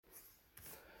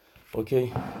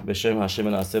اوکی. בשם השם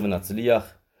נעשה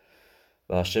ונצליח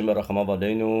و השם برحمه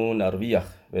علیנו نرویח.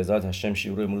 בעזרת השם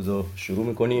שיעור امروز رو شروع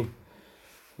میکنیم.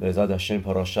 בעזרת השם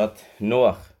پراشت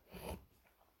نوح.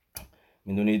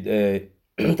 میدونید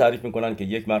تعریف میکنن که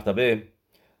یک مرتبه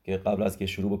که قبل از که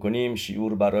شروع بکنیم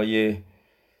شیعور برای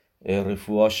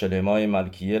رفوع شلمای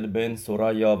ملکیل بن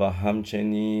سوریا و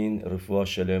همچنین رفوع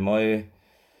شلمای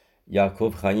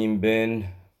یعقوب خیم بن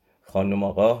خانم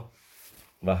آقا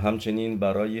و همچنین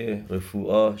برای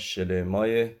رفوع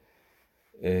شلمای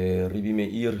ریبی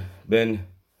مئیر بن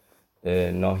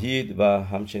ناهید و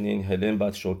همچنین هلن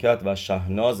بت شوکت و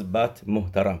شهناز بت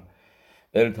محترم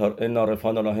ان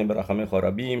رفان اللهم برحمه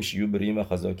خاربیم شیو بریم و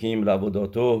خزاکیم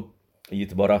لبوداتو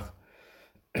یتبارخ.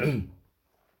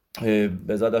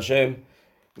 به زاد هشم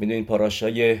میدونین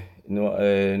پاراشای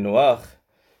نوح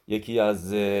یکی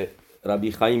از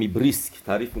ربی خیمی بریسک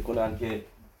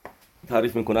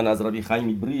تعریف میکنن از ربی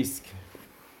خیمی بریسک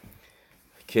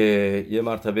که یه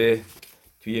مرتبه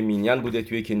توی مینین بوده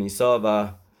توی کنیسا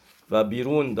و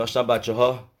بیرون داشتن بچه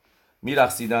ها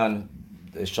میرقصیدن،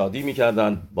 شادی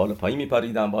میکردن، بالا پایین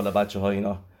میپریدن بالا بچه ها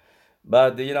اینا.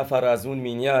 بعد یه نفر از اون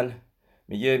مینین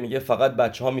میگه فقط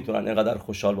بچه ها میتونن اینقدر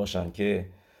خوشحال باشن که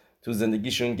تو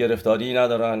زندگیشون گرفتاری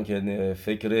ندارن که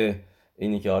فکر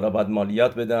اینی که حالا باید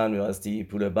مالیات بدن یا هستی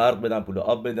پول برق بدن، پول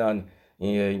آب بدن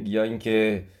یا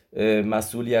اینکه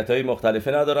مسئولیت‌های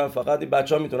مختلفه ندارن، فقط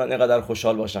بچه ها میتونن اینقدر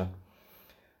خوشحال باشن.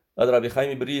 بعد ربی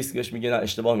خیمی بریسک بهش میگه نه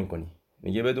اشتباه میکنی،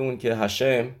 میگه بدون که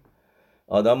هشم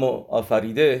آدمو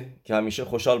آفریده که همیشه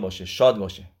خوشحال باشه، شاد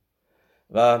باشه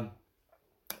و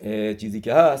چیزی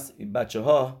که هست بچه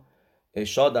ها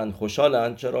شادن،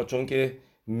 خوشحالن. چرا؟ چون که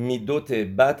میدوت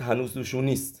بد هنوز توشون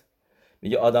نیست.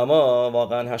 میگه آدما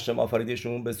واقعا هشم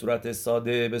آفریدهشون به صورت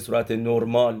ساده، به صورت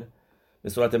نرمال، به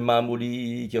صورت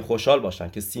معمولی که خوشحال باشن،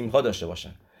 که سیمخا داشته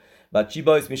باشن. و چی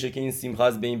باعث میشه که این سیمخا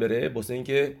از بین بره؟ بسه این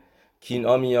که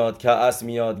کینه میاد، کعس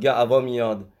میاد، گعوا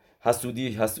میاد، حسودی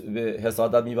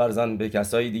حسادت میورزن به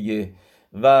کسای دیگه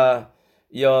و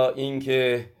یا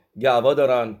اینکه گعوا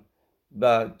دارن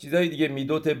و چیزای دیگه،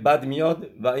 میدوت بد میاد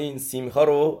و این سیمخا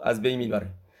رو از بین میبره.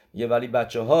 یه ولی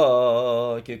بچه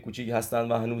ها که کوچیک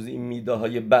هستن و هنوز این میده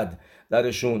های بد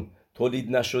درشون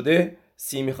تولید نشده،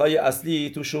 سیمخای اصلی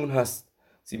توشون هست،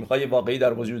 سیمخای واقعی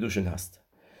در وجودشون هست.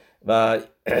 و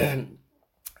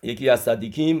یکی از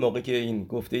صدیقین موقع که این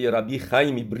گفته ربی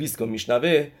خیمی بریسک رو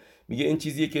میشنوه میگه این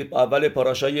چیزیه که اول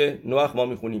پاراشای نوح ما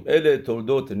میخونیم، ال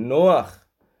تولدوت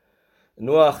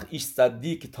نوح ایش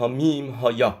صدیق تامیم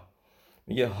هایا.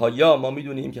 میگه هایا ما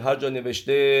میدونیم که هر جا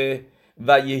نوشته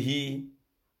و یهی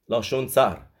لاشون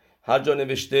سر، هر جا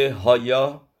نوشته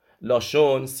هایا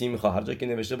لاشون سیمخا، هر جا که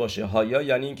نوشته باشه هایا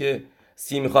یعنی این که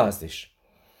سیمخا هستش.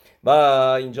 و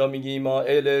اینجا میگیم ما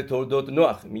ال تولدوت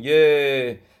نوح،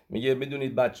 میگه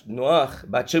بدونید نوح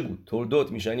بچه بود،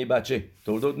 تولدوت میشه یعنی بچه،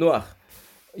 تولدوت نوح،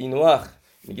 این نوح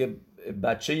میگه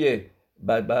بچه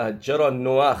چرا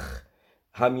نوح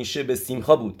همیشه به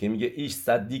سیمخا بود که میگه ایش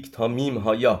صدیق تامیم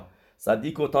هایا.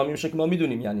 صدیق و تامیم که ما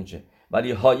میدونیم یعنی چه،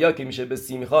 ولی هایا که میشه به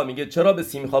سیمخا، میگه چرا به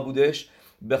سیمخا بودش؟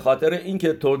 به خاطر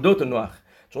اینکه تولدوت نوح،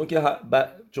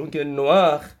 چون که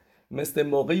نوح مثل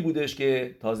موقعی بودش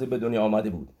که تازه به دنیا آمده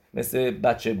بود، مثل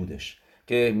بچه بودش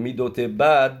که میدوت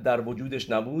بد در وجودش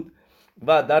نبود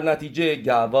و در نتیجه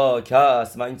گعوا،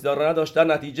 کس و انتظار نداشت، در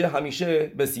نتیجه همیشه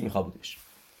به سیمخا بودش.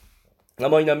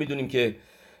 اما اینم میدونیم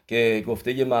که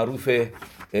گفته یه معروف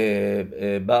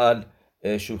بعل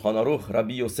شولخان آروخ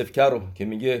ربی یوسف کرو که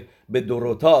میگه به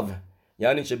دوروتاو.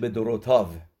 یعنی چه به دوروتاو؟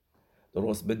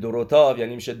 درست، به دوروتاو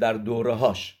یعنی میشه در دوره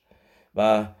هاش.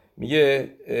 و میگه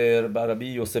ربی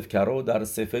یوسف کرو در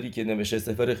سفری که نوشته،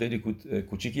 سفر خیلی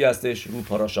کوچیکی هستش، رو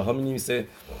پاراشاها می نویسه،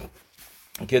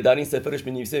 که در این سفرش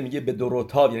می نویسه میگه به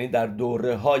دوروتاو یعنی در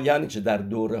دوره ها. یعنی چه در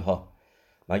دوره ها؟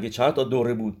 مگه چند تا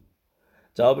دوره بود؟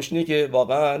 جوابش اینه که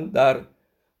واقعا در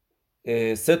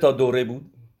 3 تا دوره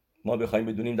بود. ما بخوایم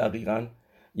بدونیم دقیقاً،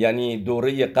 یعنی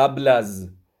دوره قبل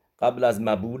از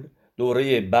مبول،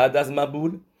 دوره بعد از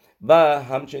مبول و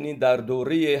همچنین در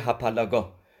دوره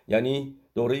هپلگا، یعنی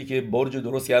دوره‌ای که برج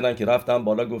درست کردن که رفتن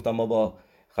بالا گفتن ما با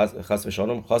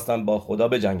خسفشانم خواستن با خدا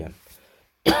بجنگن.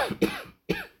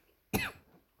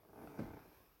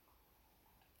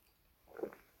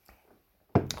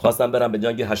 خواستن برن به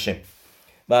جنگ هشم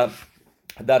و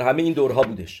در همه این دورها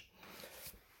بودش.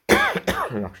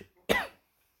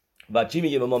 و چی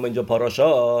میگه به ما اینجا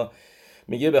پاراشا؟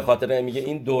 میگه به خاطر، میگه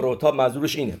این دوروتا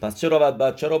منظورش اینه. پس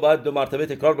چرا باید 2 مرتبه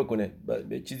تکرار بکنه؟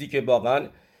 چیزی که واقعا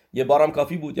یه بارم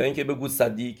کافی بود، یعنی که بگو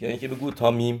صدیق، یعنی که بگو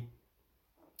تامیم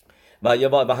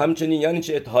و همچنین یعنی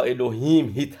چه تا الوهیم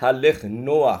هیتهلخ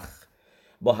نوح،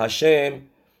 با هشم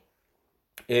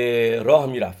راه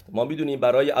میرفت. ما میدونیم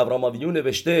برای ابراهیم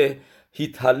نوشته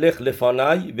هیتهلخ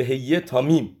لفانای و هیه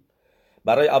تامیم.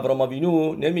 برای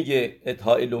ابراهیم نمیگه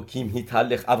اتا الوکیم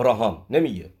هیتهلخ ابراهام،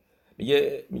 نمیگه،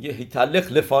 میگه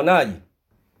هیتهلخ لفانای،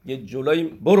 یه جلوی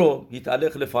برو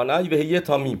هیتهلخ لفانای و هیه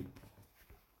تامیم.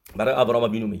 برای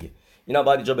ابراهیم میگه. اینا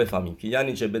باید اینجا بفهمیم که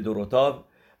یعنی چه به دروتاو،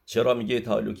 چرا میگه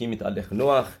اتا الوکیم هیتهلخ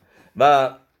نوح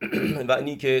و و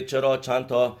اینی که چرا چند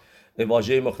تا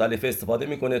واژه مختلف استفاده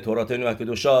میکنه تورات نوح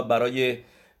کدوشا برای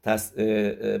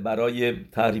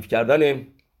تعریف کردن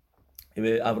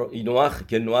نوح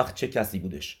که نوح چه کسی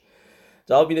بودش.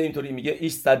 جواب میده اینطوری، میگه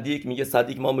ایش صدیق، میگه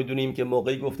صدیق ما میدونیم که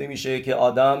موقعی گفته میشه که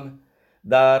آدم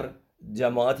در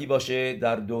جماعتی باشه،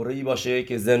 در دوره‌ای باشه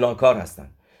که زناکار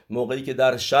هستن، موقعی که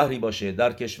در شهری باشه،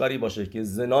 در کشوری باشه که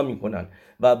زنا میکنن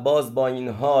و باز با این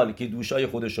حال که دوشای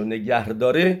خودشو نگه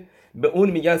داره، به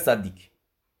اون میگن صدیق.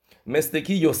 مثل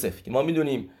کی؟ یوسف، که ما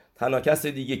میدونیم تنها کس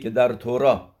دیگه که در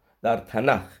تورا، در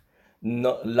تنخ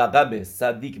لقب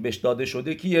صدیق بهش داده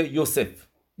شده کیه؟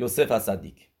 یوسف از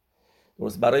صدیق.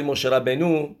 درست برای موشه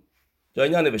ربینو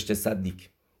جایی ننوشته صدیق،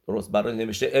 درست برای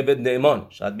نوشته عبد نعمان،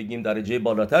 شاید بگیم درجه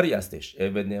بالاتری هستش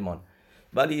عبد نعمان،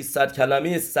 ولی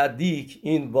کلمه صدیق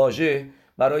این واژه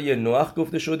برای نوح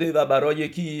گفته شده و برای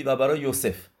کی؟ و برای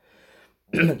یوسف.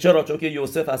 چرا؟ چون که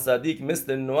یوسف از صدیق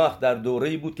مثل نوح در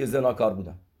دوره‌ای بود که زناکار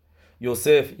بودن.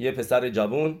 یوسف یه پسر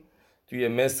جوان توی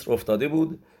مصر افتاده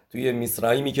بود، توی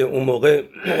مصرعیمی که اون موقع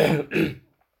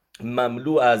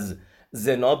مملو از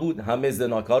زنا بود، همه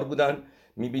زناکار بودن.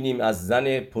 میبینیم از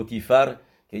زن پوتیفر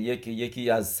که یکی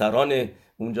از سران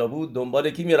اونجا بود دنبال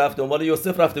کی میرفت؟ دنبال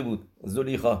یوسف رفته بود.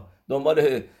 زلیخا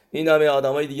دنبال این همه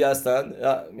آدمای دیگه هستن،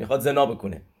 میخواد زنا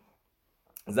بکنه،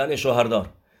 زن شوهردار.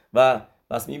 و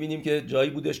پس میبینیم که جایی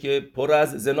بودش که پر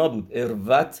از زنا بود.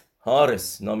 اروت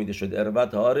هارس نامیده شد.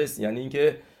 اروت هارس یعنی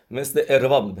اینکه مثل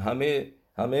اروا بود،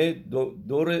 همه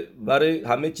دور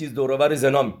همه چیز دور و بر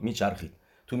زنا میچرخید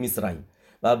تو مصرعیم.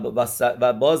 و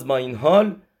باز با این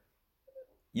حال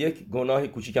یک گناه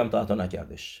کوچیکم تا حتی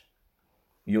نکردش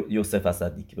یوسف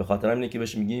صدیق. به خاطر همینه که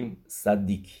بهش میگیم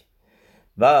صدیق.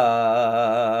 و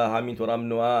همینطور هم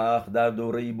نوح در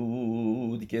دوره‌ای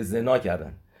بود که زنا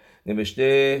کردن.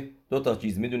 نوشته دو تا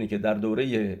چیز میدونی که در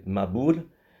دوره مبول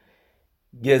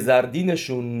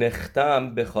گزردینشون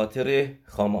نختم به خاطر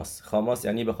خاماس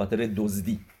یعنی به خاطر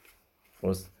دزدی،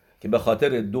 که به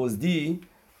خاطر دزدی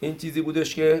این چیزی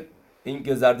بودش که این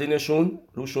گزردینشون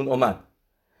روشون اومد.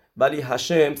 ولی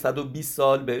هشم 120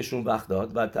 سال بهشون وقت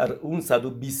داد و در اون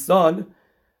 120 سال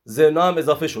زنا هم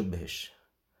اضافه شد بهش.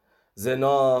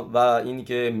 زنا و این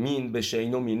که مین به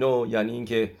شینو مینو، یعنی این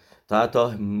که تحت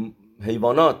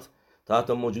حیوانات، تحت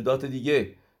موجودات دیگه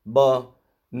با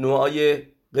نوعای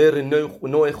غیر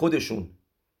نوع خودشون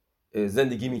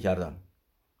زندگی میکردن.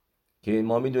 که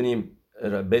ما میدونیم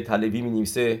بیت حلوی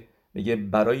مینویسه، میگه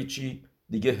برای چی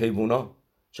دیگه حیوانا؟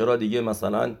 چرا دیگه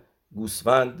مثلا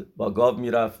گوسفند با گاو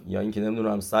میرفت یا اینکه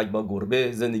نمیدونم سگ با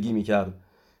گربه زندگی میکرد؟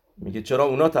 میگه چرا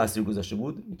اونا تاثیر گذاشته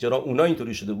بود؟ چرا اونا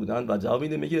اینطوری شده بودن؟ و جواب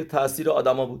میده، میگه تاثیر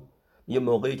آدما بود. یه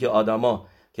موقعی که آدما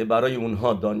که برای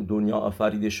اونها دنیا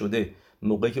آفریده شده،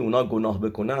 موقعی که اونا گناه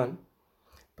بکنن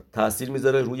تاثیر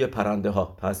میذاره روی پرنده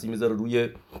ها، تاثیر میذاره روی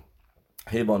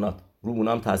حیوانات، رو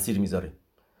اونا هم تاثیر میذاره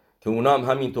که اونا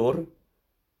هم همینطور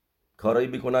کارایی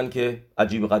بکنن که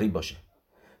عجیب غریب باشه.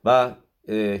 و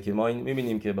که ما این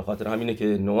میبینیم که به خاطر همینه که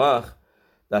نوح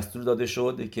دستور داده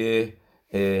شد که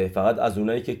فقط از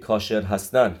اونایی که کاشر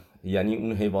هستن، یعنی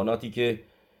اون حیواناتی که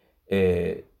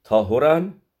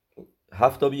طاهرن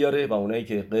 7 بیاره و اونایی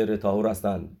که غیر طاهر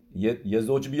هستن یه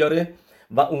زوج بیاره.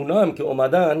 و اونا هم که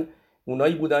اومدن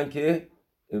اونایی بودن که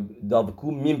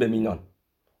دابکو مین به مینان،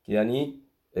 که یعنی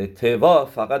توا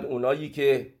فقط اونایی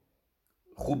که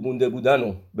خوب مونده بودن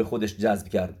رو به خودش جذب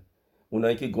کرد،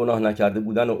 اونایی که گناه نکرده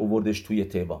بودن رو آوردش توی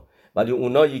توا. ولی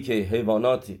اونایی که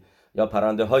حیوانات یا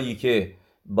پرنده هایی که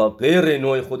با غیر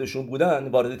نوع خودشون بودن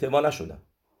وارد توا نشدن.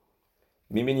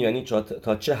 میبینی یعنی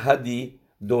تا چه حدی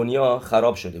دنیا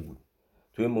خراب شده بود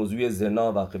توی موضوع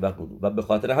زنا و غیبت. و به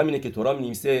خاطر همینه که تورا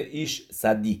می‌نویسه ایش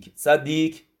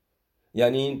صدیق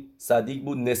یعنی صدیق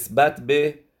بود نسبت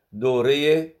به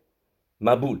دوره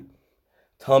مبول.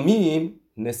 تامیم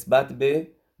نسبت به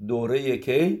دوره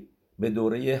کی؟ به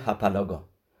دوره هپلاگا،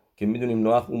 که میدونیم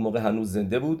نوح اون موقع هنوز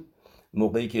زنده بود،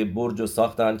 موقعی که برج رو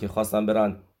ساختن که خواستن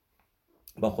برن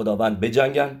با خداوند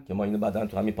بجنگن، که ما اینو بعداً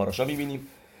تو همین پاراشا میبینیم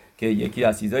که یکی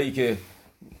از چیزایی که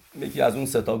یکی از اون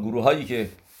 3 گروه هایی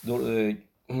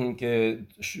که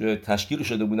تشکیل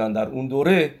شده بودن در اون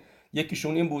دوره،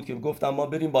 یکیشون این بود که گفتن ما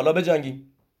بریم بالا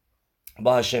بجنگیم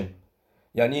با هشم،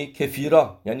 یعنی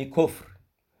کفیرا، یعنی کفر.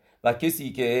 و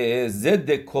کسی که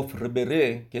ضد کفر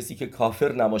بره، کسی که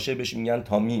کافر نباشه، بهش میگن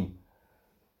تامیم.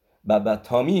 و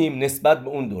تامیم نسبت به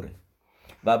اون دوره.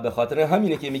 و به خاطر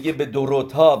همینه که میگه به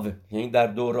دوروتاو، یعنی در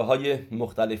دوره های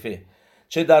مختلفه،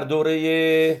 چه در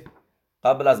دوره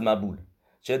قبل از مبول،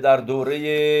 چه در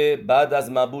دوره بعد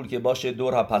از مبول که باشه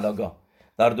دور هپلاگا.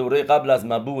 در دوره قبل از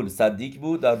مبول صدیق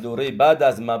بود، در دوره بعد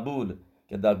از مبول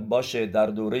که باشه در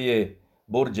دوره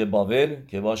برج باول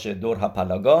که باشه دور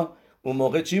هپلاگا، اون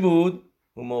موقع چی بود؟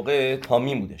 اون موقع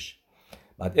تامیم بودش.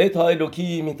 بعد اتا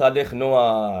الوکی میتلخ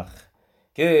نوح،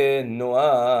 که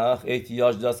نوح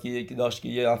احتیاج داشت که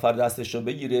یه نفر دستش رو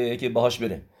بگیره که باهاش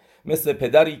بره، مثل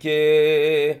پدری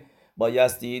که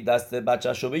بایستی دست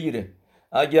بچهش رو بگیره.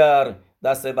 اگر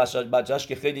دست بچهش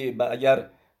که خیلی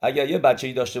اگر یه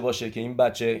بچه‌ای داشته باشه که این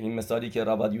بچه، این مثالی که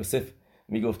ربی یوسف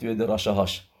میگفت توی دراشه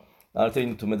هاش، البته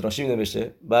این تو مدراشی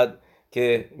نوشته، بعد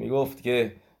که میگفت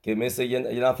که مثل یه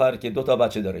نفر که دو تا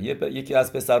بچه داره، یکی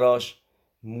از پسراش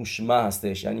موشمه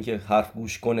هستش، یعنی که حرف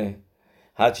گوش کنه،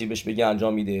 هر چی بهش بگه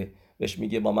انجام میده، بهش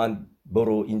میگه با من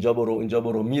برو اینجا، برو اینجا،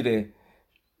 برو، میره.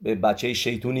 به بچه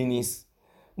شیطونی نیست.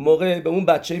 موقع به اون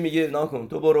بچه میگه نکن،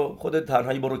 تو برو خودت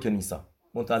تنهایی برو کنیسا،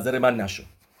 منتظر من نشو.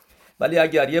 ولی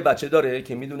اگر یه بچه داره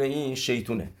که میدونه این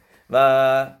شیطونه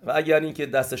و اگر این که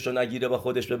دستش رو نگیره با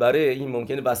خودش ببره، این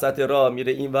ممکنه وسط راه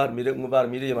میره اینور میره اونور،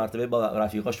 میره یه مرتبه با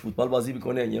رفیقاش فوتبال بازی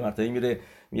میکنه، یه مرتبه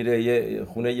میره یه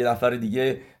خونه یه نفر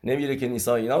دیگه، نمیره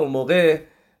کنیسا. اینا اون موقع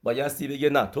بایستی بگه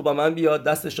نه، تو با من بیا،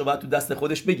 دستش رو باید تو دست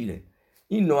خودش بگیره.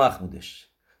 این نوح بودش.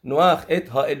 نوح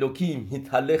اتها الوکیم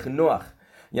هیتلخ نوح،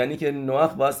 یعنی که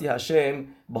نوح بایستی هشم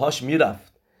باهاش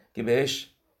میرفت که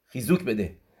بهش خیزوک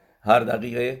بده هر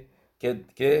دقیقه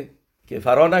که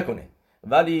فرار نکنه.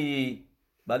 ولی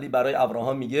برای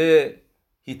ابراهام میگه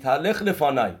هیتلخ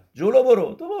لفانای، جلو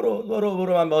برو، تو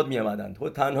برو من باهات میامدن، تو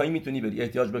تنهایی میتونی بری،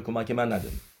 احتیاج به کمک من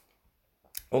نداری.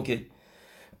 اوکی.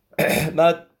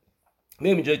 بعد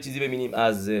میام اینجا چیزی ببینیم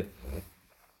از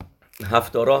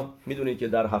هفتارا. میدونید که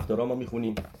در هفتارا ما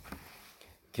میخونیم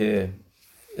که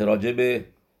راجع به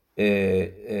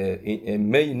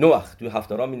می نوح توی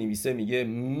هفتارا می نویسه، میگه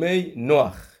می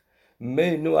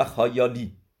نوح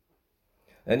هایالی،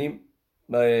 یعنی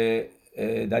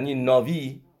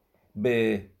ناوی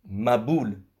به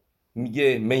مبول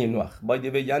میگه می نوح.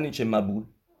 بایده یعنی چه مبول؟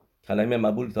 کلمه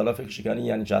مبول تا فکر شکنی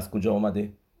یعنی چه، از کجا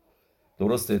آمده؟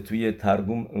 درسته توی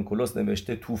ترگم انکلوس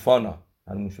نوشته طوفانا،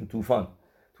 همونشون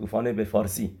طوفان به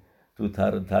فارسی. تو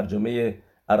ترجمه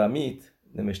ارمیت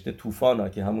نوشته طوفانا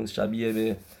که همون شبیه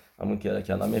به همون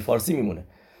کلمه فارسی میمونه.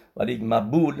 ولی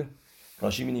مبول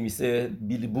راشی می نویسه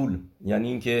بیلبول، یعنی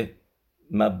اینکه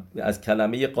از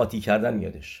کلمه قاطی کردن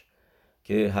میادش،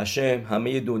 که هشم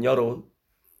همه دنیا رو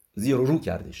زیر و رو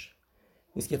کردش.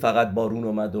 نیست که فقط بارون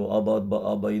اومد و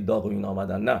آبای داغ و این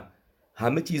آمدن، نه،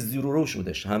 همه چیز زیر و رو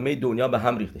شدش، همه دنیا به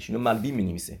هم ریختش. اینو ملبی می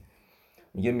نویسه،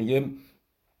 میگه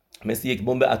مثل یک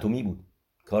بمب اتمی بود.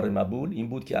 کار مبول این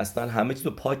بود که اصلا همه چیز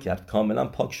رو پاک کرد، کاملا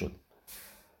پاک شد.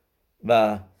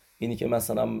 و اینی که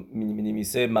مثلا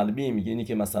می‌نویسه ملبی، میگه اینی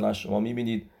که مثلا شما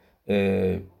می‌بینید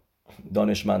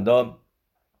دانشمندا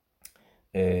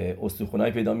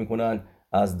استخونایی پیدا میکنن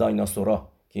از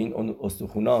دایناسورا که این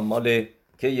استخونا مال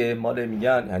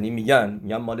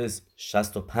میگن مال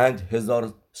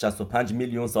 65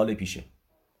 میلیون سال پیشه.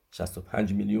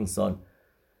 65 میلیون سال.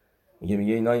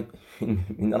 میگه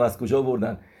اینا از کجا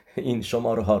بردن این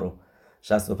شماره ها رو؟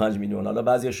 65 میلیون. حالا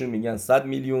بعضیاشون میگن 100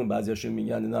 میلیون، بعضیاشون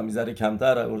میگن اینا میذاره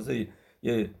کمتر.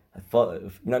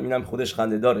 اینم خودش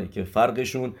خنده داره که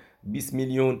فرقشون 20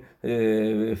 میلیون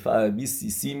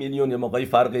 30 میلیون یه موقعی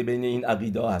فرق بین این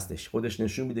عقیده ها هستش. خودش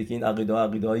نشون میده که این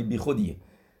عقیده های بیخودیه.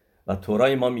 و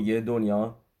تورای ما میگه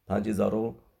دنیا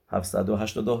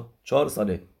 5784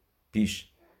 سال پیش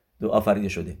آفریده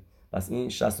شده. پس این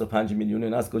 65 میلیون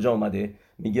این از کجا اومده؟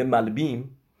 میگه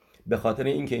ملبیم به خاطر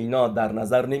اینکه اینا در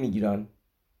نظر نمیگیرن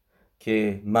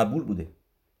که مبول بوده.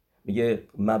 میگه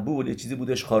مبول یه چیزی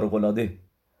بودش خارق العاده،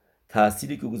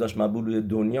 تأثیری که گذاشت مبول روی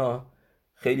دنیا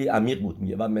خیلی عمیق بود.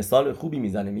 میگه و مثال خوبی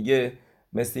میزنه، میگه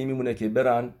مثل این میمونه که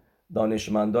برن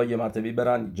دانشمندا یه مرتبه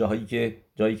برن جایی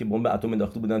که بمب اتم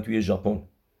انداخته بودن توی ژاپن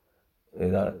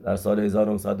در سال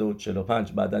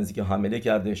 1945 بعد از اینکه حمله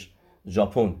کردش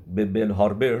ژاپن به بل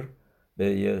هاربر،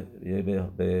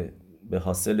 به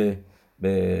حاصل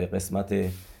به قسمت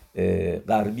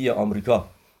غربی آمریکا،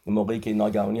 اون موقعی که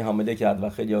ناگهانی حمله کرد و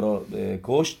خیلی ها رو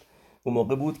کشت، اون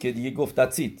موقع بود که دیگه گفت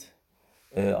دتسیت.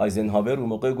 آیزنهاور اون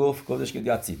موقع گفتش که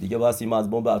دتسیت، دیگه باید ما از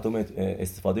بمب اتم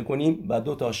استفاده کنیم. و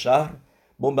 2 تا شهر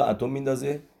بمب اتم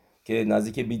میندازه که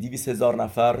نزدیک به 200,000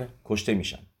 نفر کشته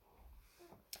میشن.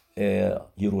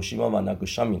 هیروشیما و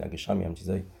ناگاشامی هم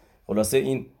چیزایی. خلاصه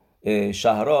این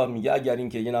شهرها میگه اگر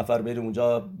اینکه یه نفر بره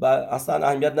اونجا اصلا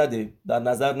اهمیت نده، در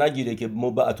نظر نگیره که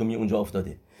بمب اتمی اونجا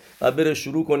افتاده و بره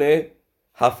شروع کنه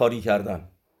حفاری کردن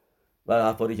و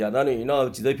حفاری کردن اینا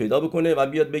چیزایی پیدا بکنه و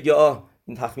بیاد بگه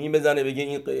این تخمین بزنه بگه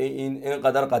این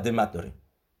اینقدر قدمت داره.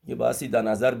 یه بحثی در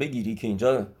نظر بگیری که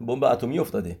اینجا بمب اتمی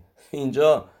افتاده،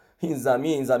 اینجا این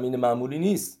زمین معمولی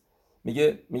نیست.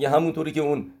 میگه همونطوری که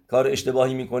اون کار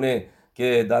اشتباهی میکنه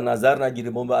که در نظر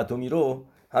نگیره بمب اتمی رو،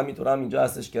 همینطور هم اینجا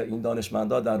هستش که این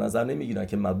دانشمندا در نظر نمیگیرن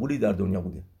که مقبولی در دنیا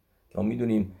بوده. که ما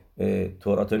میدونیم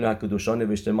تورات هکدوشا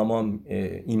نوشته ما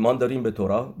ایمان داریم به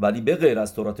تورات، ولی به غیر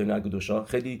از تورات هکدوشا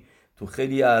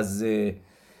خیلی از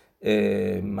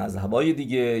مذهبای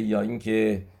دیگه یا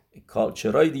اینکه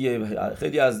کالچرای دیگه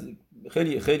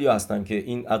خیلی هستن که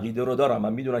این عقیده رو دارن و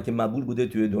میدونن که مقبول بوده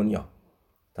توی دنیا.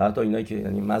 حتی اینا که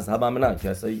یعنی مذهب هم نه،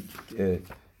 که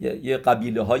یه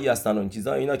قبیله هایی هستن و این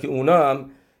چیزا، اینا که اونا هم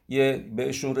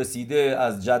بهشون رسیده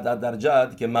از جد در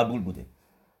جد که مقبول بوده.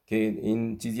 که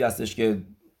این چیزی هستش که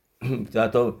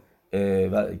حتی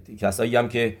کسایی هم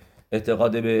که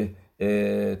اعتقاد به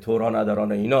تورا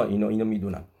ندارن اینا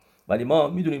میدونن، ولی ما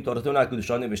میدونیم تورات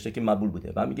هکدوشا نوشته که مقبول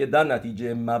بوده و میگه در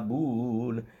نتیجه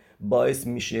مقبول باعث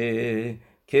میشه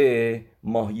که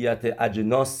ماهیت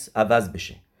اجناس عوض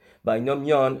بشه و اینا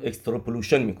میان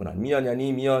اکستراپولوشن میکنن،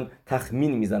 میان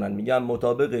تخمین میزنن، میگن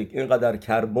مطابق اینقدر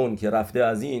کربن که رفته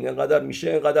از اینقدر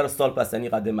میشه، اینقدر سال پس یعنی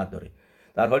قدمت داره،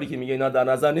 در حالی که میگه اینا در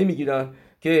نظر نمیگیرن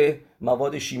که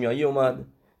مواد شیمیایی اومد،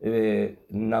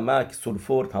 نمک،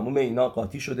 سولفور، تمام اینا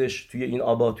قاطی شدش توی این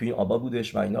آبا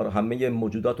بودش و اینا رو همه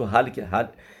موجودات رو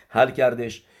حل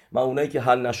کردش و اونایی که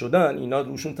حل نشدن اینا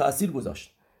روشون تاثیر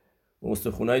گذاشت.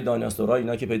 استخونای دایناسورها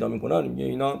اینا که پیدا میکنن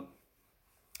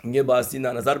میگه بایستی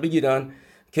در نظر بگیرن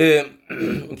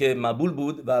که مقبول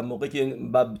بود و موقعی که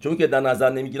چون که در نظر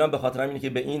نمیگیرن به خاطر همینه که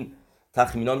به این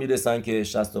تخمینا میرسن که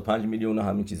 65 میلیون و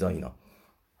همین چیزا اینا.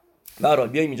 به هر حال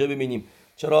بیایم اینجا ببینیم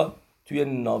چرا توی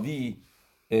ناوی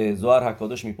زوار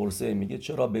حکادش میپرسه، میگه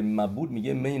چرا به مقبول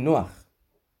میگه می نوح،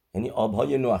 یعنی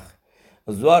آبهای نوح.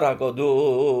 زوار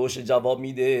حکادش جواب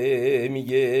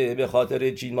میگه به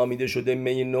خاطر چی نامیده شده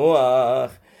می نوح؟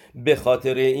 به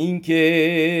خاطر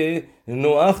اینکه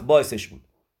نوح باعثش بود.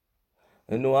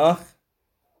 نوح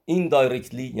این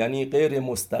دایرکتلی یعنی غیر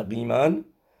مستقیما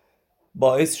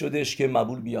باعث شدش که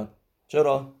مقبول بیاد.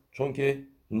 چرا؟ چون که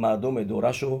مردم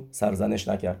دورشو سرزنش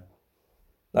نکرد،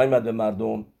 نیامد به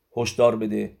مردم هشدار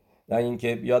بده، یعنی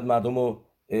اینکه بیاد مردم رو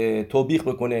توبیخ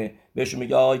بکنه، بهشون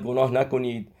میگه گناه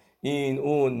نکنید، این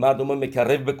اون، مردم رو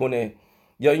مکرب بکنه،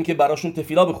 یا اینکه براشون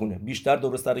تفیلا بخونه. بیشتر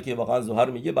درست داره که واقعا زهر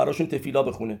میگه براشون تفیلا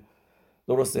بخونه،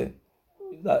 درسته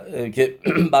که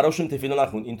براشون تفیلا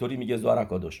نخون. اینطوری میگه زهر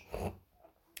حکادش،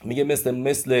 میگه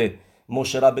مثل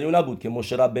موشه ربینو نبود که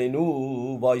موشه ربینو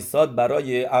وایساد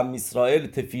برای ام اسرائیل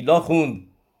تفیلا خوند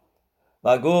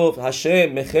و گفت هشم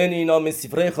مخن اینا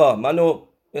مسفرخا، منو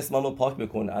اسممو پاک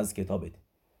بکن از کتابت،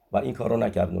 و این کارو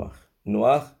نکرد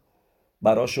نوح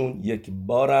براشون یک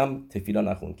بارم تفیلا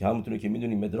نخوند. که همونطوری که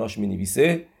میدونیم مدراش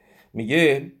مینویسه،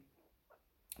 میگه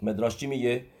مدراش چی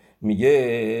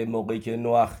میگه موقعی که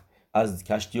نوح از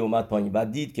کشتی اومد پایین و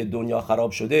دید که دنیا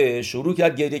خراب شده، شروع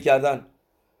کرد گریه کردن.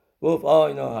 گفت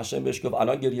اینا هشم بهش گفت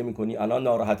الان گریه میکنی، الان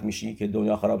ناراحت میشی که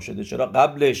دنیا خراب شده، چرا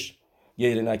قبلش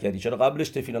گریه نکردی؟ چرا قبلش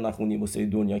تفیلا نخوندی واسه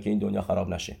دنیا که این دنیا خراب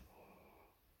نشه؟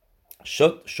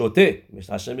 شوته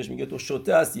هشم بهش میگه تو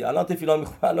شوته هستی، الان تفیلا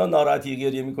میخونی، الان ناراحتی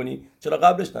گریه میکنی، چرا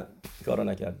قبلش کارو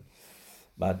نکردی؟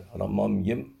 بعد حالا ما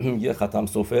میگه ختم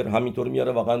سفر همینطور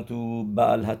میاره واقعا تو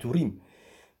بعل هتوریم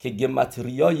که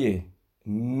گمتریای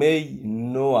می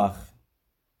نوح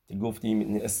که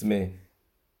گفتیم اسم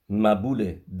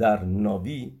مبول در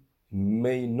ناوی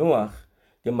می نوح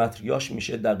گمتریاش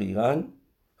میشه دقیقاً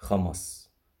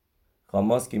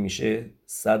خاماس که میشه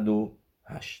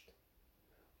 108.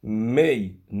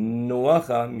 می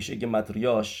نوح هم میشه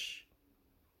گمتریاش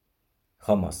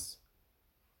خاماس.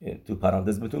 تو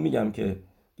پرانتز بهتون میگم که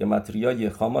گمتریای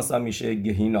خاماس هم میشه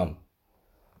گهینام،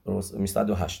 درست میشه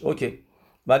 108. اوکی،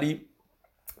 ولی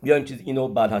بیایم چیز اینو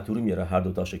بلحتوری میاره، هر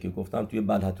دو تاشو که گفتم توی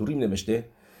بلحتوری نوشته.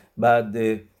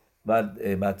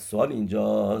 بعد سوال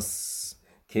اینجاست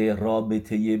که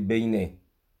رابطه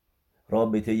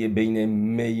بین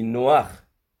می نوح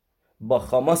با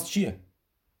خاماس چیه؟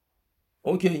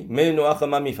 اوکی، می نوح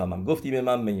من میفهمم، گفتی به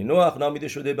من می نوح نامیده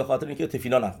شده به خاطر اینکه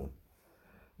تفیلا نخون،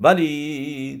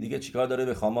 ولی دیگه چیکار داره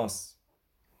به خاماس؟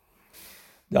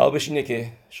 جوابش اینه که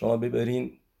شما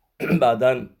ببرین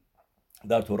بعدن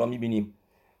در تورا میبینیم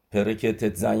پرک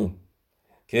تتزعین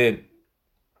که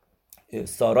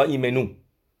سارای منو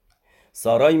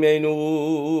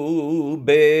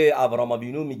به ابراهام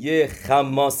ابینو میگه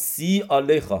خماسی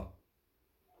علیخا،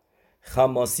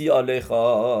 خماسی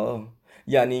علیخا،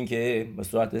 یعنی اینکه به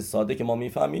صورت ساده که ما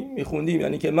میفهمیم میخوندیم،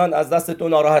 یعنی که من از دست تو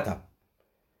ناراحتم.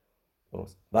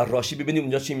 و راشی ببینیم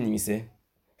اونجا چی مینویسه؟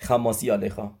 خماسی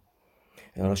علیخا.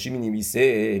 راشی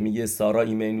مینویسه میگه سارا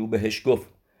ایمنو بهش گفت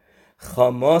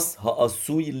خماس ها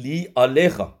آسوی لی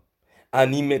علیخا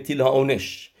انی متیل ها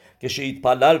اونش که شهید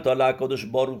پلل تا لکادش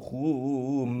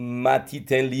باروخو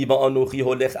متیتن لی و آنوخی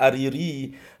هلخ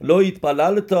عریری لویت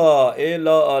پلل تا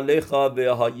الا علیخا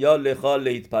و هایا لخا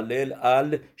لیت پلل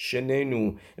ال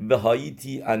شنینو و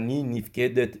هاییتی انی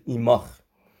نیفکدت ایماخ.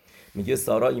 میگه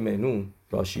سارا ایمنو،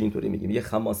 راشی اینطوری میگه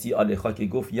خماسی علیخا که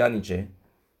گفت یعنی چه؟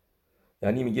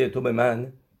 یعنی میگه تو به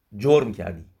من جرم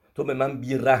کردی، تو به من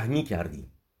بیرحمی کردی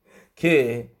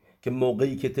که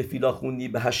موقعی که تفیلا خوندی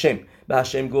به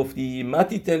هشم گفتی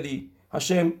متی تلی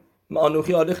هشم من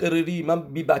آنوخی آله خریری،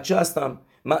 من بی بچه هستم،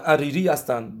 من عریری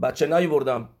هستم، بچه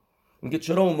نیوردم. میگه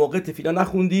چرا اون موقع تفیلا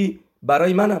نخوندی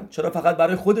برای منم؟ چرا فقط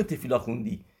برای خودت تفیلا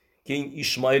خوندی که این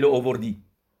ایشمایل رو آوردی؟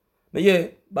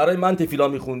 میگه برای من تفیلا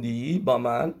میخوندی با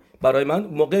من، برای من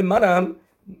موقع منم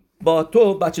با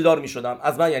تو بچه دار میشدم،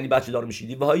 از من یعنی بچه دار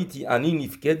میشیدی و هایتی انی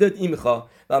نیفکدت این میخوا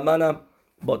و منم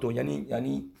با تو،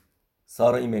 یعنی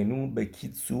سارا ایمنو به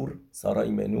کیتسور، سارا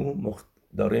ایمنو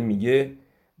داره میگه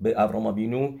به ابراهام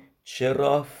ابینو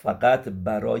چرا فقط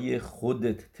برای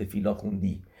خودت تفیلا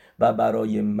خوندی و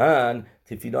برای من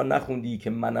تفیلا نخوندی که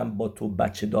منم با تو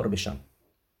بچه دار بشم؟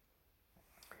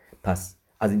 پس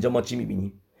از اینجا ما چی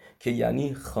میبینیم؟ که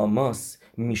یعنی خاماس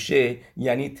میشه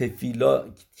یعنی تفیلا،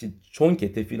 چون که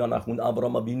تفیلا نخوند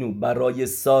ابراهام ابینو برای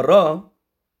سارا،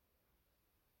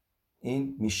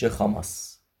 این میشه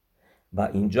خاماس. و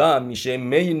اینجا هم میشه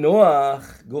می نوح،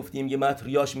 گفتیم یه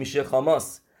متریاش میشه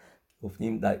خاماس،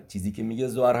 گفتیم در چیزی که میگه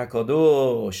زوار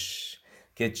حکادوش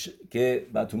که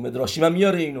تو مدراشیم هم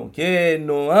میاره اینو که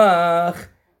نوح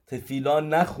تفیلا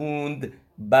نخوند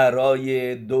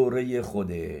برای دوره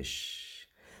خودش.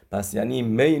 پس یعنی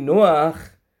می نوح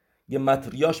یه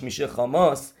متریاش میشه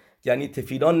خاماس، یعنی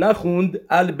تفیلا نخوند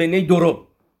البنی دورو،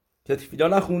 که تفیلا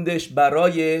نخوندش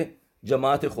برای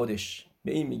جماعت خودش.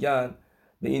 به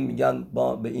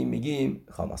این میگیم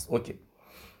خاماس.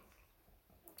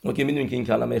 اوکی میدونین که این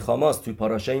کلمه خاماس توی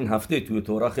پاراشه این هفته توی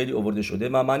تورا خیلی آورده شده.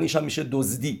 معنیش هم میشه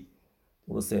دزدی.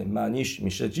 درسته؟ معنیش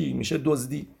میشه چی؟ میشه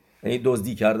دزدی، یعنی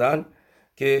دزدی کردن،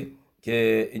 که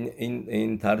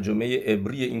این ترجمه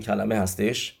عبری این کلمه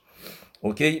هستش.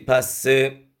 اوکی پس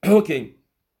اوکی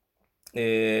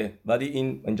ولی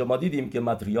اینجا ما دیدیم که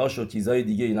متریاش و چیزای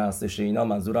دیگه این هستش، اینا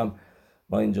منظورم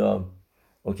ما اینجا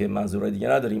اوکی منظورای دیگه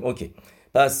نداریم. اوکی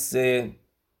پس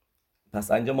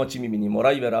اینجا ما چی میبینیم؟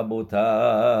 مرای و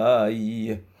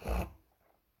ربوتای.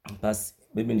 پس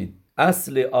ببینید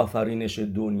اصل آفرینش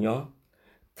دنیا،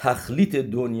 تخلیط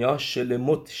دنیا،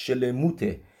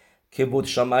 شلموته که بود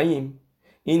شماییم،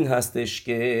 این هستش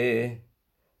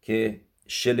که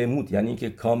شلموت یعنی که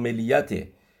کاملیت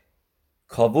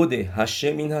کاود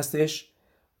هشم این هستش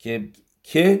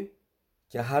که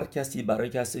هر کسی برای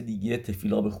کس دیگه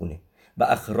تفیلا بخونه و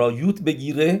اخرایوت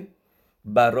بگیره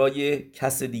برای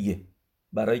کس دیگه،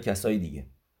 برای کسای دیگه.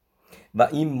 و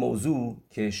این موضوع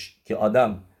که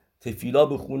آدم تفیلا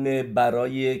بخونه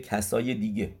برای کسای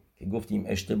دیگه، که گفتیم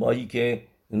اشتباهی که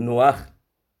نوح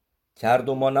کرد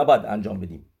و ما نباید انجام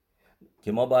بدیم،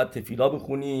 که ما باید تفیلا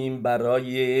بخونیم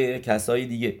برای کسای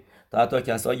دیگه، تا حتی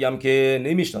کسایی هم که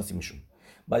نمیشناسیمشون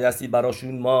بایستی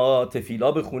براشون ما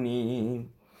تفیلا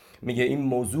بخونیم. میگه این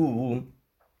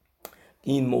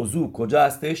موضوع کجا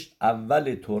هستش؟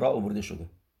 اول تورا آورده شده،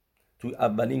 توی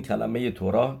اولین کلمه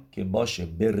تورا که باشه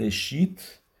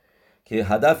برشیت، که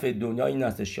هدف دنیا این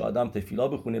هستش که آدم تفیلا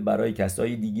بخونه برای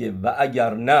کسای دیگه و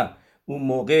اگر نه اون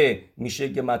موقع میشه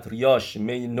گمتریاش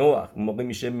مینوخ، اون موقع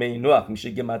میشه مینوخ،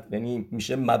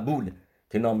 میشه مبول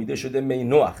که نامیده شده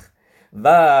مینوخ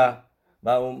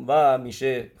و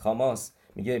میشه خاماس.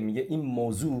 میگه این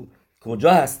موضوع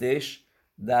کجا هستش؟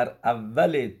 در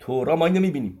اول تورا ما اینو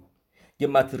میبینیم،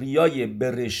 گمتریای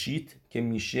برشیت که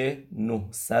میشه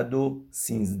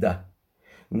 913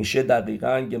 میشه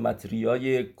دقیقاً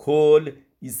گمتریای کل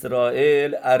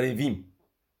اسرائیل عربیم.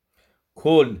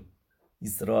 کل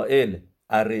اسرائیل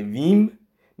عربیم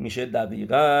میشه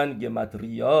دقیقاً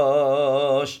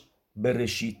گمتریاش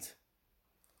برشیت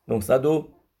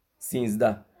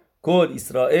 913 کل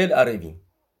اسرائیل عربیم.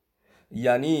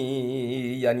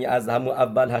 یعنی از همون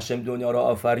اول هشم دنیا را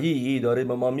آفرید داره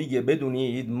به ما میگه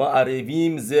بدونید ما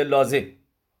عربیم لازه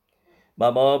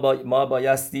و ما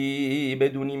بایستی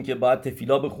بدونیم که باید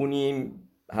تفیلا بخونیم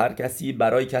هر کسی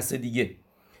برای کس دیگه،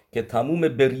 که تموم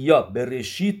بریا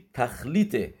برشید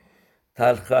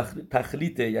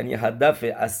تخلیته، یعنی هدف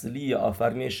اصلی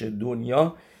آفرینش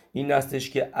دنیا این هستش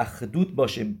که اخدود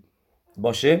باشه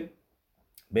باشه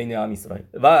بین ام اسرائیل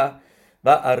و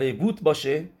عربوت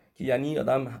باشه که یعنی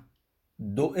آدم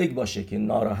دوئگ باشه که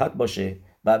ناراحت باشه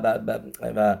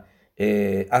و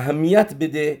اهمیت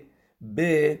بده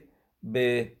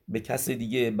به کس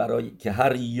دیگه، برای که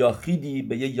هر یاخیدی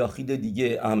به یه یاخید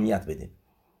دیگه اهمیت بده.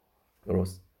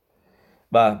 درست.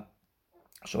 و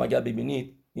شما اگر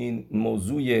ببینید این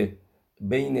موضوع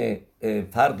بین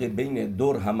فرق بین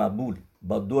دور همبول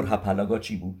با دور هپلگا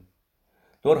چی بود؟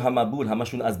 دور همبول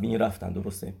همشون از بین رفتن،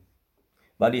 درسته؟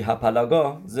 ولی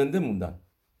هپلگا زنده موندن،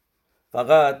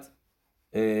 فقط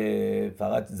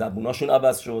زبوناشون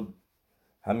عوض شد.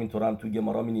 همینطور هم توی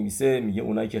گمارا می نویسه، میگه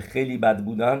اونایی که خیلی بد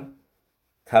بودن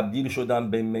تبدیل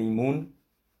شدن به میمون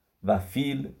و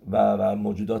فیل و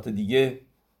موجودات دیگه،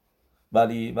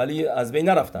 ولی از بین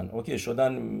نرفتن. اوکی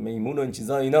شدن میمون و این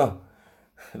چیزا اینا،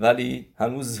 ولی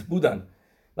هنوز بودن،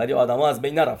 ولی آدما از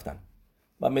بین نرفتن.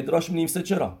 و مدراش می نویسه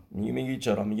چرا؟ میگه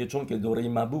چرا؟ میگه چون که دوره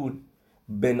مبول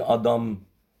بن آدم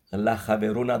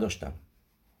لخبرو نداشتن،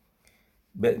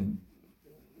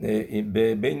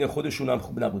 بین خودشون هم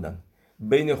خوب نبودن،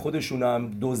 بین خودشون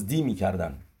هم دزدی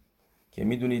میکردن. که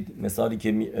میدونید مثالی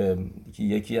که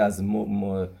یکی از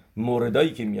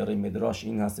موردایی که میاره مدراش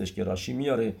این هستش که راشی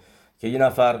میاره که یه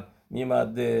نفر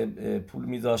میمد پول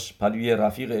میذاش پلوی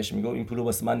رفیقش، میگه این پولو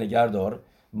واسه من نگه دار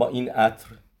با این عطر،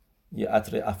 یه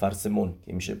عطر افرسمون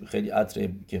که میشه خیلی عطر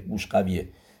که بوش قویه،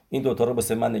 این دوتا رو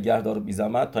واسه من نگه دار بی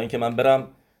زحمت تا اینکه من برم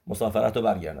مسافرت رو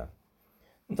برگردم.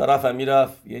 اون طرف هم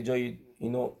میرفت یه جایی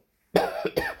اینو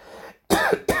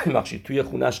بخشید توی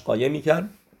خونش قایم میکرد.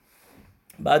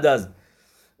 بعدا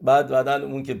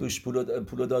اون که بوش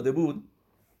پولو داده بود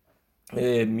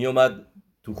میومد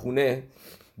تو خونه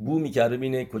بو میکرد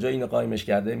ببینه کجا اینو قایمش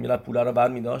کرده، میرفت پولا رو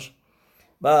برمیداشت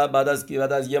و بعد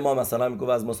از یه ماه مثلا میگه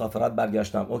از مسافرت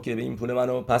برگشتم، اوکی به این پول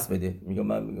منو پس بده. میگم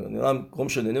من نمیدونم گم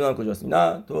شده، نمیدونم کجاست.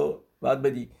 نه تو بعد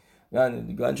بدی،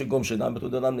 یعنی گانچه گم شدم به تو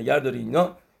دادم نگه داری.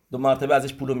 اینا 2 مرتبه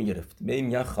ازش پولو میگرفت. به این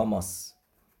میگن خاماس،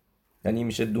 یعنی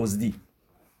میشه دزدی.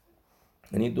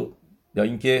 یعنی یا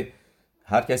اینکه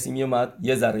هر کسی میومد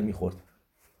یه ذره میخورد.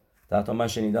 تا من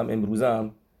شنیدم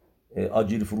امروزم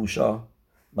آجیل فروشا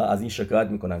و از این شکایت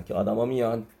میکنن که آدما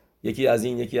میان یکی از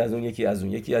این، یکی از اون، یکی از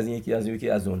اون، یکی از این، یکی از اون، یکی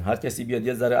از اون، هر کسی بیاد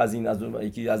یه ذره از این از اون،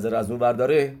 یکی از ذره از اون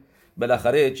برداره،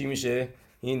 بالاخره چی میشه؟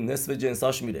 این نصف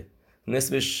جنساش میره،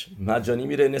 نصفش مجانی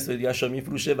میره، نصف دیگه‌شو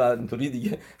میفروشه و اینطوری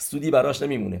دیگه سودی براش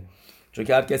نمیمونه، چون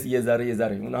که هر کسی یه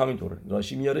ذره. اون همینطوره.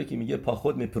 راشی میاره که میگه پا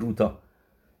خود میپروتا،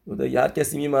 هر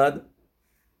کسی میمد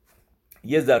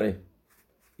یه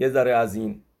ذره از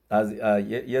این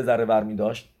یه ذره برمی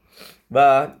داشت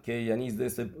و که یعنی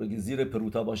زیر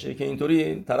پروتا باشه که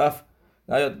اینطوری طرف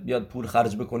نیاد بیاد پول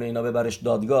خرج بکنه اینا ببرش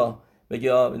دادگاه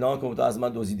بگه اینا که تو از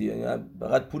من دزدیدی. یعنی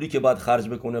فقط پولی که باید خرج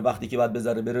بکنه وقتی که باید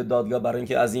بذاره بره دادگاه برای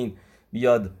اینکه از این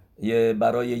بیاد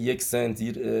برای 1 سنت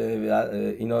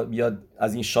اینا بیاد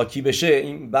از این شاکی بشه،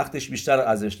 این وقتش بیشتر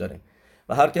ارزش داره.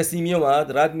 و هر کسی می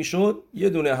اومد رد میشد یه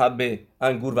دونه حبه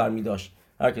انگور برمی داشت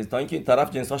هر کسی، تا اینکه این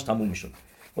طرف جنساش تموم میشد.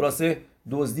 خلاصه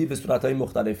دزدی به صورت‌های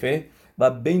مختلفه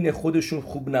و بین خودشون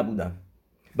خوب نبودن،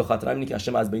 به خاطر همینه که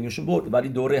هشم از بینشون برد. ولی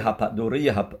دوره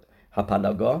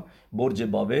هپلگا برج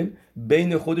بابل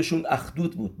بین خودشون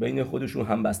اخدود بود، بین خودشون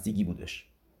همبستگی بودش.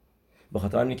 به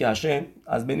خاطر همینه که هشم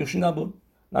از بینشون نبرد،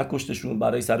 نکشتشون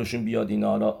برای سرشون بیاد اینا.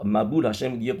 حالا مبول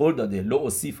هشم دیگه قول داده لو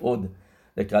اوسیف اود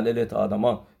لکلل تا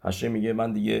آدما، هشم میگه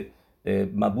من دیگه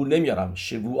مبول نمیارم.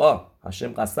 شبوعا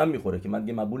هشم قسم میخوره که من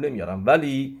دیگه مبول نمیارم،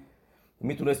 ولی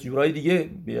میتونست جورای دیگه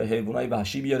به حیوانای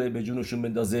وحشی بیاره به جونشون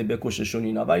بندازه بکششون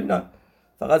اینا، ولی نه،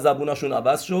 فقط زبوناشون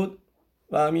عوض شد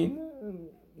و همین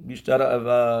بیشتر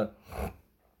و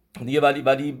دیگه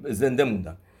ولی زنده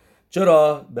موندن.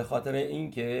 چرا؟ به خاطر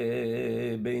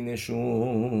اینکه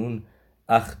بینشون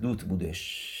اخدوت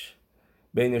بودش،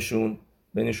 بینشون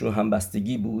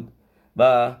همبستگی بود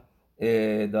و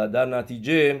در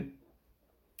نتیجه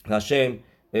هشم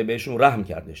بهشون رحم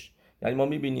کردش. یعنی ما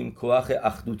میبینیم کوخ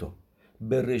اخدوتو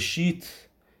برشیت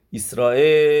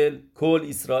اسرائیل کل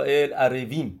اسرائیل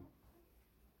عربیم،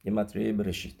 یه مطرحه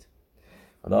برشیت.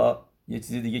 حالا یه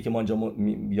چیزی دیگه که ما اینجا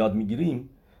یاد میگیریم،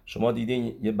 شما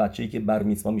دیدین یه بچه‌ای که بر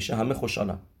میtzوا میشه همه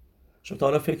خوشحالن. شما تا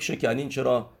حالا فکر کردین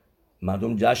چرا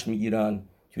مردم جشن میگیرن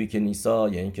توی کنیسا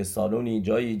یا اینکه سالونی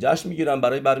جایی جشن میگیرن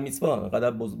برای بر میtzوا،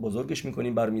 انقدر بزرگش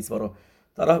میکنیم بر میtzوا رو.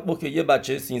 طرف که یه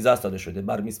بچه 13 ساله شده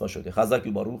بر میtzوا شده، خزک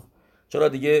و باروخ، چرا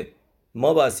دیگه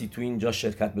ما باسی تو اینجا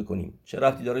شرکت بکنیم؟ چه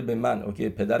ربطی داره به من؟ اوکی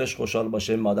پدرش خوشحال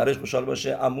باشه، مادرش خوشحال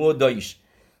باشه، عمو و داییش،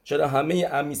 چرا همه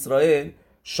ام اسرائیل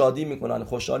شادی میکنن،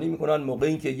 خوشحالی میکنن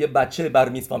موقعی که یه بچه بر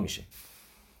میtzوا میشه؟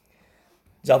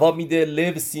 جواب میده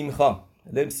لو سیمخا.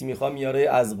 لو سیمخا میاره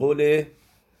از قول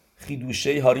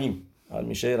خیدوشه هاریم،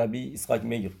 میشه ربی اسحاق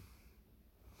میگه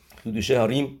خودشه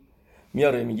هاریم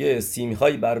میاره میگه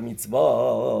سیمهای بر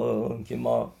میtzva که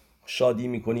ما شادی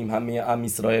میکنیم همه ام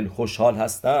اسرائیل خوشحال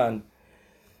هستن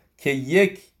که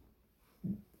یک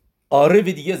عارف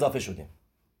دیگه اضافه شده،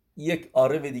 یک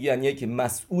عارف دیگه، یعنی یک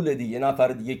مسئول دیگه، نفر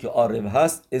دیگه که عارف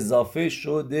هست اضافه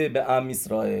شده به ام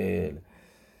اسرائیل.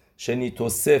 شنی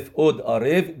توصف اود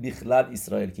عارف بخلال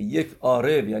اسرائیل، که یک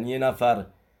عارف یعنی یه نفر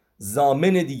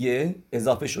ضامن دیگه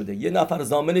اضافه شده، یه نفر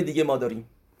ضامن دیگه ما داریم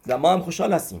و ما هم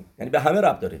خوشحال هستیم، یعنی به همه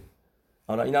ربط داره.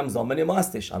 حالا اینم ضامن ما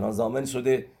هستش، الان ضامن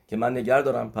شده که من نگه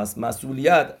دارم، پس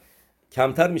مسئولیت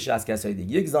کمتر میشه از کسای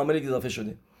دیگه، یک ضامن اضافه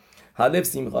شده. حلف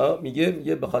سیمخا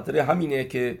میگه به خاطر همینه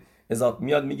که اضافه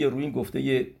میاد، میگه روی این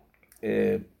گفته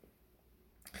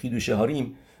خیدوشه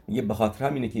هاریم، میگه به خاطر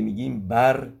همینه که میگیم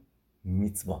بر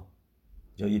میtzva،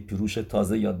 جای پیروش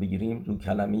تازه یاد بگیریم رو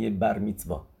کلمه بر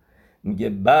میtzva. میگه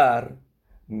بر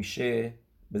میشه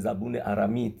به زبون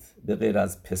ارمیت به غیر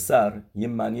از پسر یه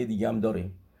معنی دیگه هم داره.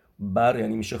 بر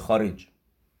یعنی میشه خارج،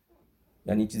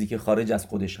 یعنی چیزی که خارج از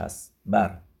خودش هست.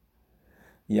 بر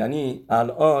یعنی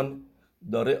الان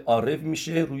داره عارف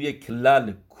میشه روی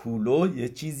کلل کولو، یه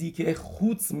چیزی که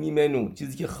خودس میمنو،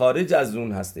 چیزی که خارج از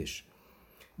اون هستش.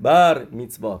 بر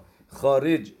میtzva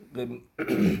خارج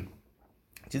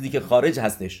چیزی که خارج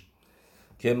هستش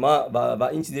که ما و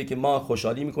این چیزی که ما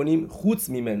خوشحالی میکنیم خودس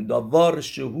میمن داوار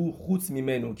شهو خودس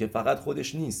میمنو، که فقط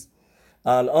خودش نیست.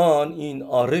 الان این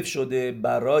عارف شده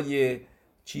برای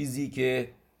چیزی که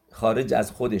خارج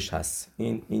از خودش هست.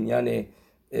 این یعنی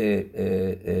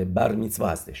بر میtzva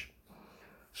هستش.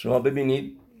 شما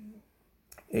ببینید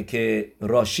که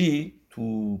راشی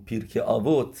تو پیرکه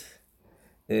آوت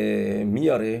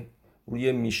میاره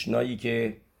روی میشنایی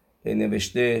که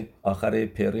نوشته آخر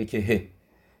پرک ه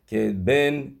که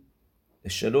بن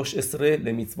شلوش اسره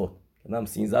لمیtzvot، که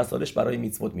 13 سالش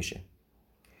برای میtzvot میشه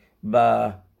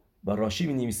و راشی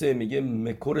می نویسه میگه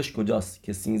مکورش کجاست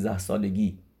که 13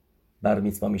 سالگی بر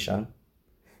میtzva میشن.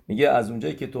 میگه از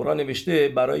اونجایی که تورا نوشته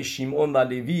برای شیمعون و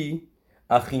لوی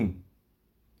اخیم،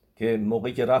 که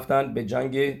موقعی که رفتن به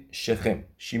جنگ شخم،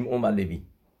 شیمعون و لوی،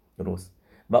 درست،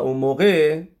 و اون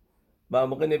موقع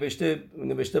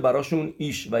نوشته براشون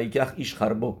ایش و یکخ ایش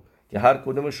خربو، که هر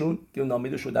کدومشون که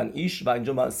نامیده شدن ایش و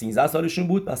اینجا 13 سالشون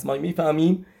بود. پس ما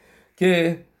میفهمیم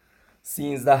که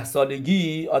 13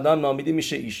 سالگی آدم نامیده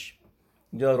میشه ایش.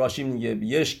 اینجا راشی میگه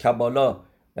بیش کبالا،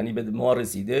 یعنی به ما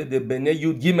رسیده ده بنه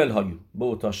یود گیمل هایو به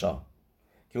اوتاشا،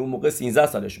 که اون موقع 13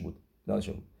 سالش بود.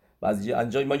 دانشون بعضی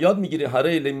انجای ما یاد میگیره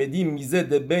هره لمدی میزه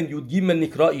ده بن یود گیمل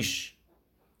نکرا ایش،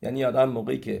 یعنی آدم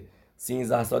موقعی که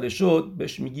 13 ساله شد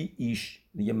بهش میگی ایش،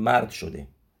 دیگه مرد شده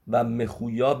و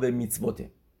مخویا به میtzvote.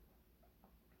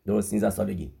 درست 13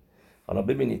 سالگی. حالا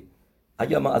ببینید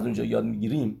اگر ما از اونجا یاد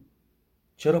میگیریم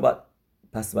چرا باید،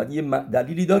 پس باید یه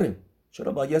دلیلی داره،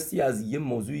 چرا بایستی از یه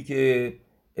موضوعی که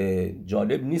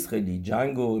جالب نیست خیلی،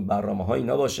 جنگ و برنامه هایی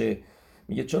نباشه،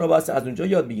 میگه چرا باید از اونجا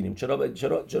یاد بگیریم؟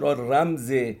 چرا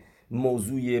رمز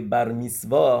موضوع بر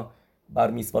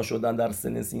میtzva شدن در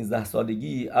سن 13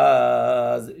 سالگی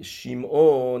از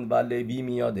شیمعون و لوی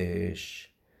میادش؟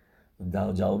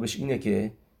 در جوابش اینه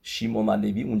که شیمعون و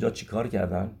لوی اونجا چیکار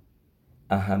کردن؟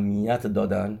 اهمیت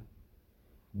دادن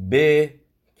به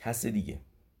کس دیگه،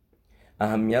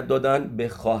 اهمیت دادن به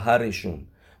خواهرشون،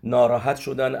 ناراحت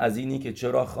شدن از اینی که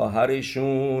چرا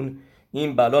خواهرشون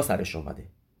این بلا سرش اومده،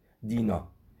 دینا،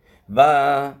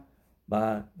 و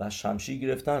شمشیر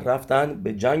گرفتن رفتن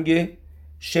به جنگ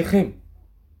شخم،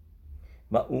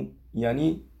 و اون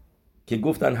یعنی که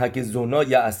گفتن حق زنا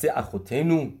یعسه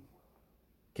اخوتنو،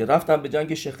 که رفتن به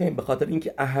جنگ شخم به خاطر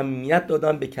اینکه اهمیت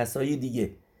دادن به کسای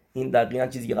دیگه. این دقیقاً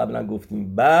چیزی که قبلا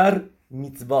گفتیم بر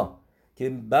میtzva، که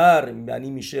بر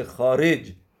یعنی میشه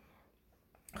خارج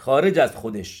از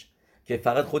خودش، که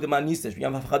فقط خود من نیستش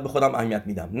میگم فقط به خودم اهمیت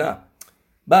میدم، نه،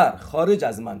 بر خارج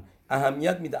از من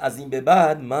اهمیت میده. از این به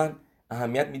بعد من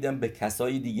اهمیت میدم به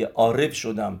کسای دیگه، عارف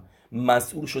شدم،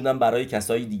 مسئول شدم برای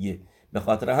کسای دیگه. به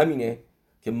خاطر همینه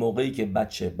که موقعی که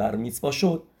بچه بر میtzva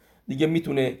شد دیگه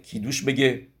میتونه کیدوش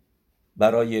بگه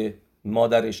برای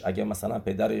مادرش، اگه مثلا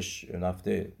پدرش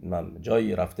رفته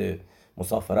جایی رفته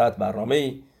مسافرت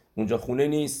برنامه‌ای اونجا خونه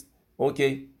نیست،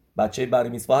 اوکی، بچه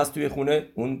بر میtzva هست توی خونه،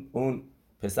 اون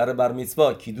پسر بر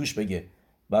میtzva کیدوش بگه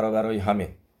برای همه،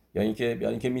 یعنی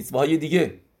که میtzva های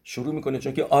دیگه شروع میکنه،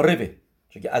 چون که عارفه،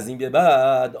 چون که از این به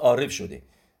بعد عارف شده.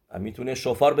 میتونه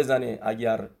شofar بزنه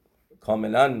اگر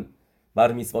کاملا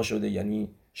بر میtzva شده، یعنی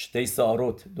شتی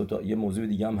ساروت، دوتا یه موضوع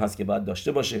دیگه هم هست که باید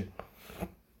داشته باشه،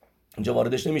 اینجا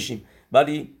واردش نمیشیم.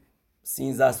 ولی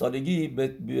 13 سالگی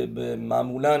به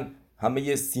معمولا همه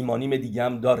یه سیمانیم دیگه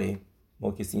هم داره،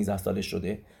 ما که 13 سالش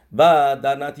شده، و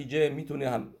در نتیجه میتونه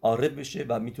هم عارف بشه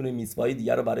و میتونه میسوای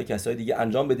دیگر رو برای کسای دیگه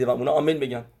انجام بده و اونا آمین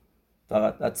بگن.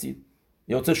 فقط دستید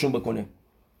یا تشون بکنه.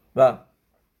 و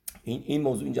این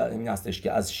موضوع اینجا این هستش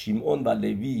که از شیمعون و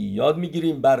لوی یاد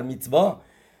میگیریم بر میتوا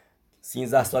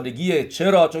 13 سالگیه.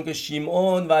 چرا؟ چون که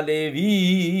شیمعون و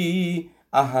لوی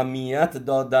اهمیت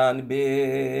دادن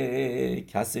به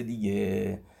کس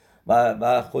دیگه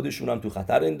و خودشون هم تو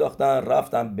خطر انداختن،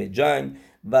 رفتن به جنگ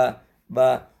و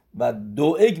و و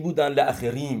دوئگ بودن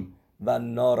لآخرین و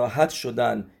ناراحت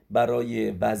شدن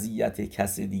برای وضعیت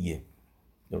کس دیگه.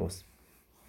 درست.